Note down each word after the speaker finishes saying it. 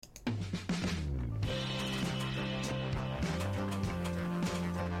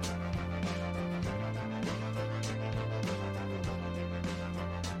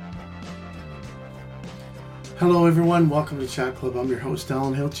Hello everyone, welcome to Chat Club. I'm your host,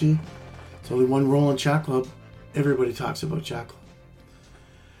 Alan Hilchey. It's only one role in Chat Club. Everybody talks about Chat Club.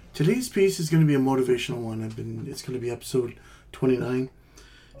 Today's piece is going to be a motivational one. It's going to be episode 29.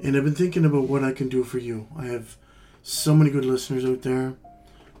 And I've been thinking about what I can do for you. I have so many good listeners out there.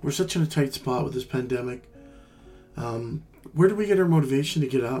 We're such in a tight spot with this pandemic. Where do we get our motivation to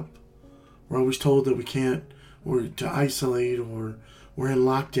get up? We're always told that we can't, or to isolate, or we're in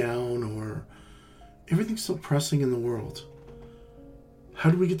lockdown, or everything's so pressing in the world. How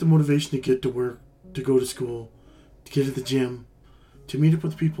do we get the motivation to get to work, to go to school, to get to the gym, to meet up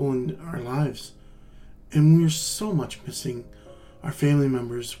with people in our lives? And we're so much missing our family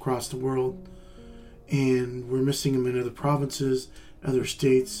members across the world, and we're missing them in other provinces, other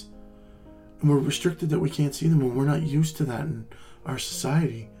states, and we're restricted that we can't see them, and we're not used to that in our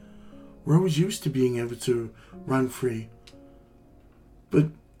society. We're always used to being able to run free. But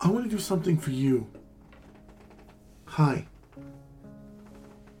I want to do something for you. Hi.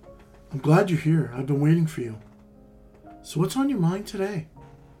 I'm glad you're here. I've been waiting for you. So what's on your mind today?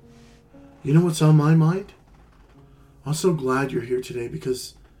 You know what's on my mind? I'm so glad you're here today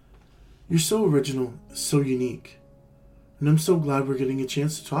because you're so original, so unique. And I'm so glad we're getting a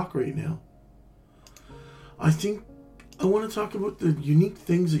chance to talk right now. I think I want to talk about the unique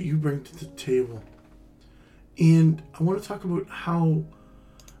things that you bring to the table. And I want to talk about how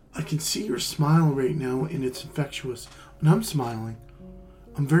I can see your smile right now, and it's infectious. And I'm smiling.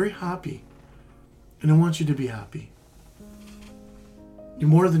 I'm very happy. And I want you to be happy. You're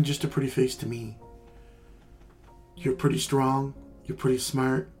more than just a pretty face to me. You're pretty strong. You're pretty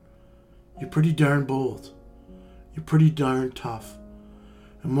smart. You're pretty darn bold. You're pretty darn tough.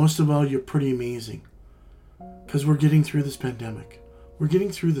 And most of all, you're pretty amazing. Because we're getting through this pandemic. We're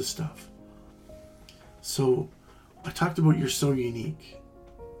getting through this stuff. So, I talked about you're so unique.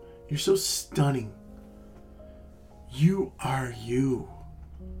 You're so stunning. You are you.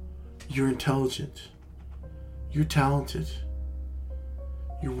 You're intelligent. You're talented.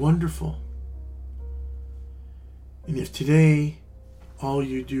 You're wonderful. And if today all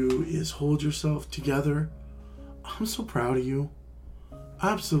you do is hold yourself together, I'm so proud of you.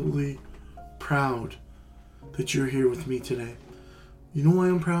 Absolutely proud that you're here with me today. You know why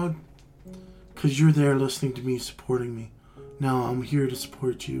I'm proud? Because you're there listening to me, supporting me. Now I'm here to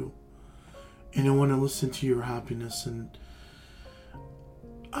support you. And I want to listen to your happiness, and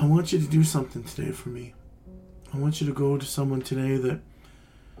I want you to do something today for me. I want you to go to someone today that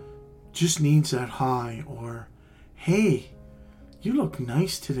just needs that hi, or hey, you look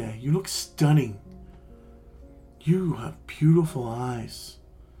nice today. You look stunning. You have beautiful eyes.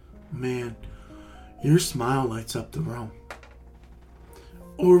 Man, your smile lights up the room.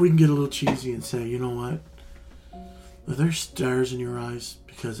 Or we can get a little cheesy and say, you know what? Are there stars in your eyes?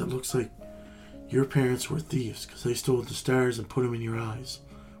 Because it looks like your parents were thieves because they stole the stars and put them in your eyes.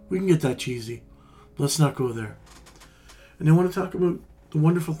 We can get that cheesy. But let's not go there. And I want to talk about the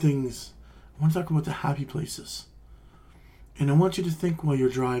wonderful things. I want to talk about the happy places. And I want you to think while you're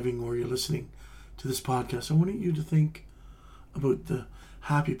driving or you're listening to this podcast, I want you to think about the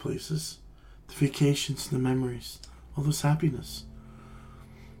happy places, the vacations, the memories, all this happiness.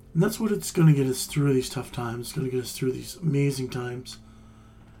 And that's what it's going to get us through these tough times. It's going to get us through these amazing times.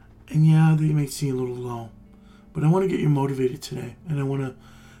 And yeah, they may seem a little low, but I want to get you motivated today. And I want to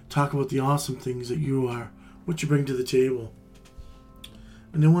talk about the awesome things that you are, what you bring to the table.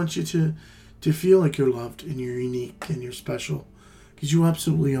 And I want you to feel like you're loved and you're unique and you're special, because you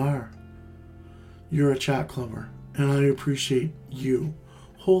absolutely are. You're a chat clubber, and I appreciate you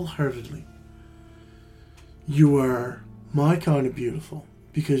wholeheartedly. You are my kind of beautiful,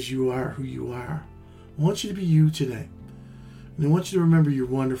 because you are who you are. I want you to be you today. And I want you to remember you're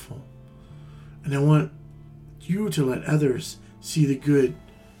wonderful. And I want you to let others see the good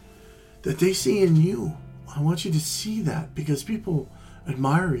that they see in you. I want you to see that because people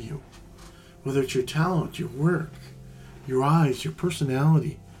admire you. Whether it's your talent, your work, your eyes, your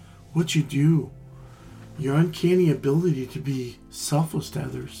personality, what you do, your uncanny ability to be selfless to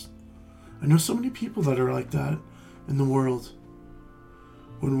others. I know so many people that are like that in the world.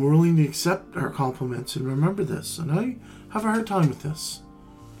 When we're willing to accept our compliments and remember this, and I have a hard time with this,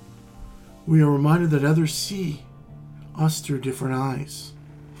 we are reminded that others see us through different eyes.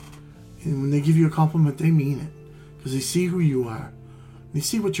 And when they give you a compliment, they mean it, because they see who you are. They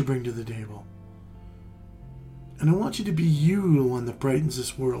see what you bring to the table. And I want you to be you, the one that brightens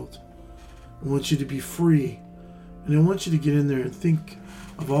this world. I want you to be free. And I want you to get in there and think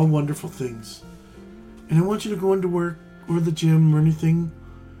of all wonderful things. And I want you to go into work or the gym or anything,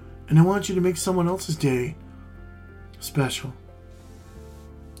 and I want you to make someone else's day special.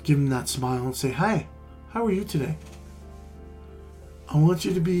 Give them that smile and say, "Hi, How are you today? I want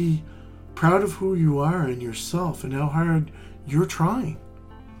you to be proud of who you are and yourself and how hard you're trying.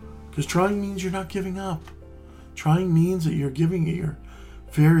 Because trying means you're not giving up. Trying means that you're giving it your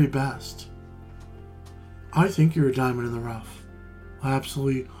very best. I think you're a diamond in the rough. I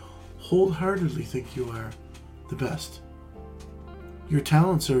absolutely, wholeheartedly think you are the best. Your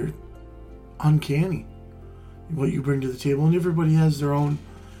talents are uncanny, what you bring to the table, and everybody has their own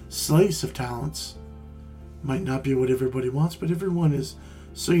slice of talents. Might not be what everybody wants, but everyone is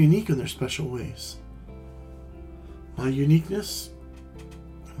so unique in their special ways. My uniqueness,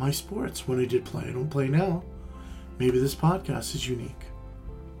 my sports, when I did play. I don't play now. Maybe this podcast is unique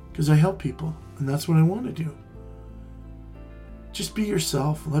because I help people, and that's what I want to do. Just be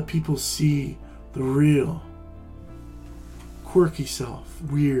yourself. Let people see the real, quirky self,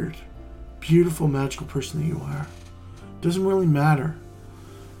 weird, beautiful, magical person that you are. Doesn't really matter.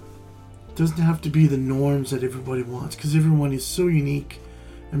 Doesn't have to be the norms that everybody wants, because everyone is so unique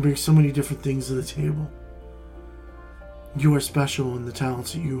and brings so many different things to the table. You are special in the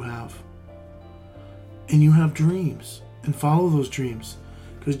talents that you have. And you have dreams, and follow those dreams,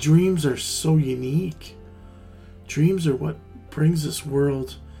 because dreams are so unique. Dreams are what brings this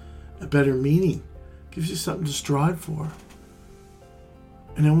world a better meaning, gives you something to strive for.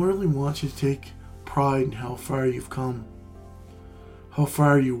 And I really want you to take pride in how far you've come, how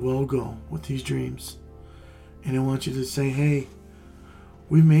far you will go with these dreams. And I want you to say, hey,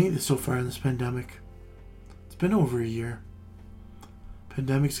 we made it so far in this pandemic. It's been over a year.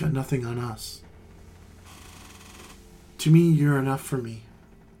 Pandemic's got nothing on us. To me, you're enough for me.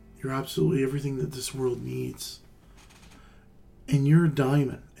 You're absolutely everything that this world needs. And you're a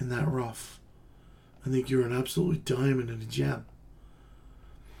diamond in that rough. I think you're an absolute diamond and a gem.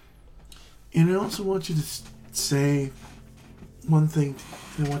 And I also want you to say one thing,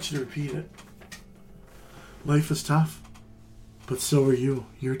 and I want you to repeat it. Life is tough, but so are you.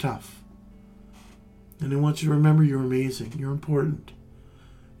 You're tough. And I want you to remember you're amazing. You're important.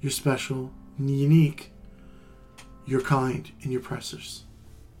 You're special and unique. You're kind and you're precious.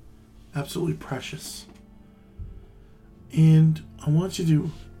 Absolutely precious. And I want you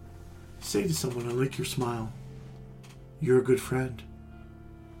to say to someone, I like your smile. You're a good friend.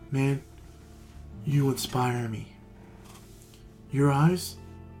 Man, you inspire me. Your eyes,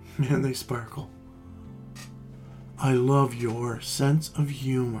 man, they sparkle. I love your sense of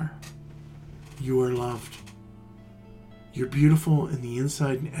humor. You are loved. You're beautiful in the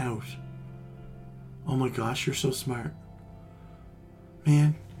inside and out. Oh my gosh, you're so smart.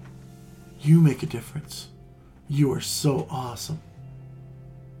 Man, you make a difference. You are so awesome.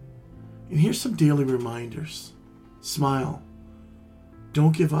 And here's some daily reminders. Smile.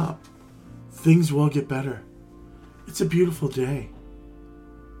 Don't give up. Things will get better. It's a beautiful day.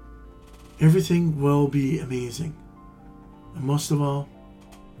 Everything will be amazing. And most of all,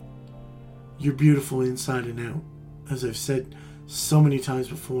 you're beautiful inside and out. As I've said so many times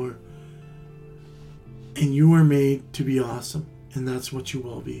before. And you are made to be awesome. And that's what you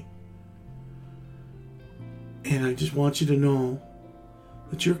will be. And I just want you to know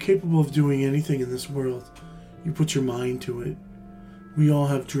that you're capable of doing anything in this world. You put your mind to it. We all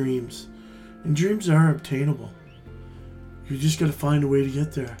have dreams. And dreams are obtainable. You just got to find a way to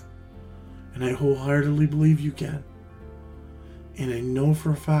get there. And I wholeheartedly believe you can. And I know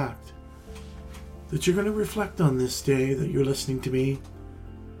for a fact that you're going to reflect on this day that you're listening to me.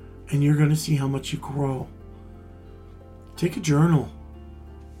 And you're going to see how much you grow. Take a journal.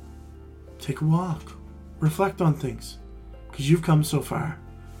 Take a walk. Reflect on things. Because you've come so far.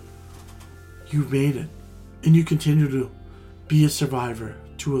 You've made it. And you continue to be a survivor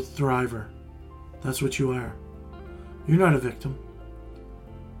to a thriver. That's what you are. You're not a victim.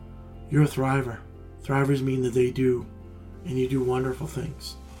 You're a thriver. Thrivers mean that they do. And you do wonderful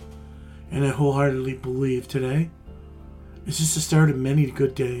things. And I wholeheartedly believe today is just the start of many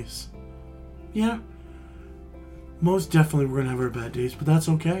good days. Yeah. Most definitely we're going to have our bad days. But that's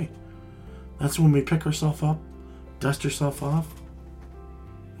okay. That's when we pick ourselves up. Dust ourselves off.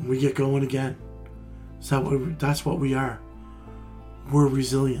 And we get going again. So that's what we are. We're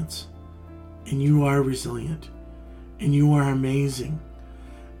resilient. And you are resilient. And you are amazing.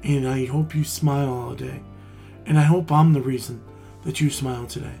 And I hope you smile all day. And I hope I'm the reason that you smile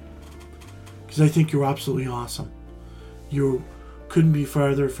today. Because I think you're absolutely awesome. You couldn't be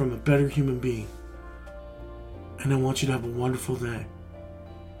farther from a better human being. And I want you to have a wonderful day.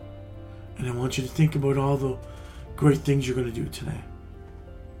 And I want you to think about all the great things you're going to do today.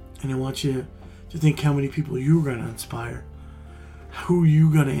 And I want you to think how many people you're going to inspire. Who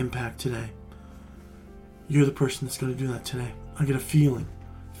you're going to impact today. You're the person that's going to do that today. I get a feeling.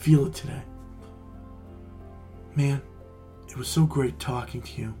 Feel it today. Man, it was so great talking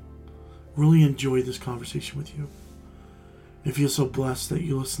to you. Really enjoyed this conversation with you. I feel so blessed that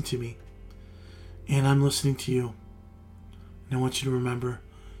you listen to me. And I'm listening to you. And I want you to remember,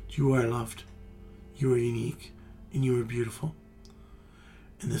 you are loved, you are unique, and you are beautiful.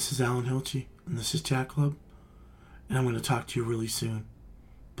 And this is Alan Hilchey, and this is Chat Club, and I'm going to talk to you really soon.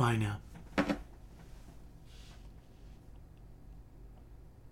 Bye now.